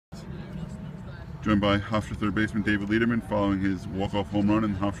Joined by Hofstra third baseman David Leiderman following his walk-off home run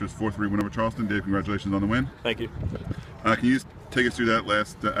in Hofstra's 4-3 win over Charleston. Dave, congratulations on the win. Thank you. Can you just take us through that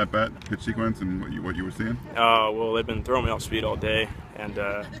last at-bat pitch sequence and what you were seeing? Well, they've been throwing me off speed all day, and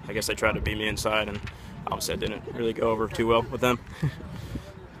I guess they tried to beat me inside, and obviously I didn't really go over too well with them.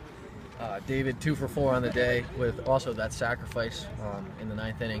 David, 2 for 4 on the day with also that sacrifice in the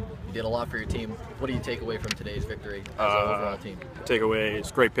 9th inning. You did a lot for your team. What do you take away from today's victory as an overall team? Take away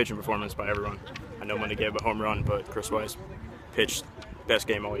is great pitching performance by everyone. I know Monday gave a home run, but Chris Weiss pitched best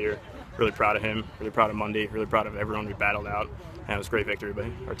game all year. Really proud of him, really proud of Monday, really proud of everyone we battled out, and it was a great victory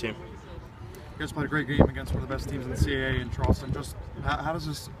by our team. You guys played a great game against one of the best teams in the CAA in Charleston. Just how does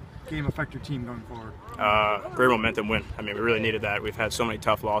this game affect your team going forward? Great momentum win. I mean, we really needed that. We've had so many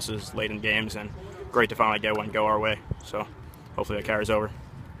tough losses late in games, and great to finally get one go our way. So hopefully that carries over.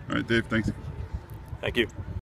 All right, Dave, thanks. Thank you.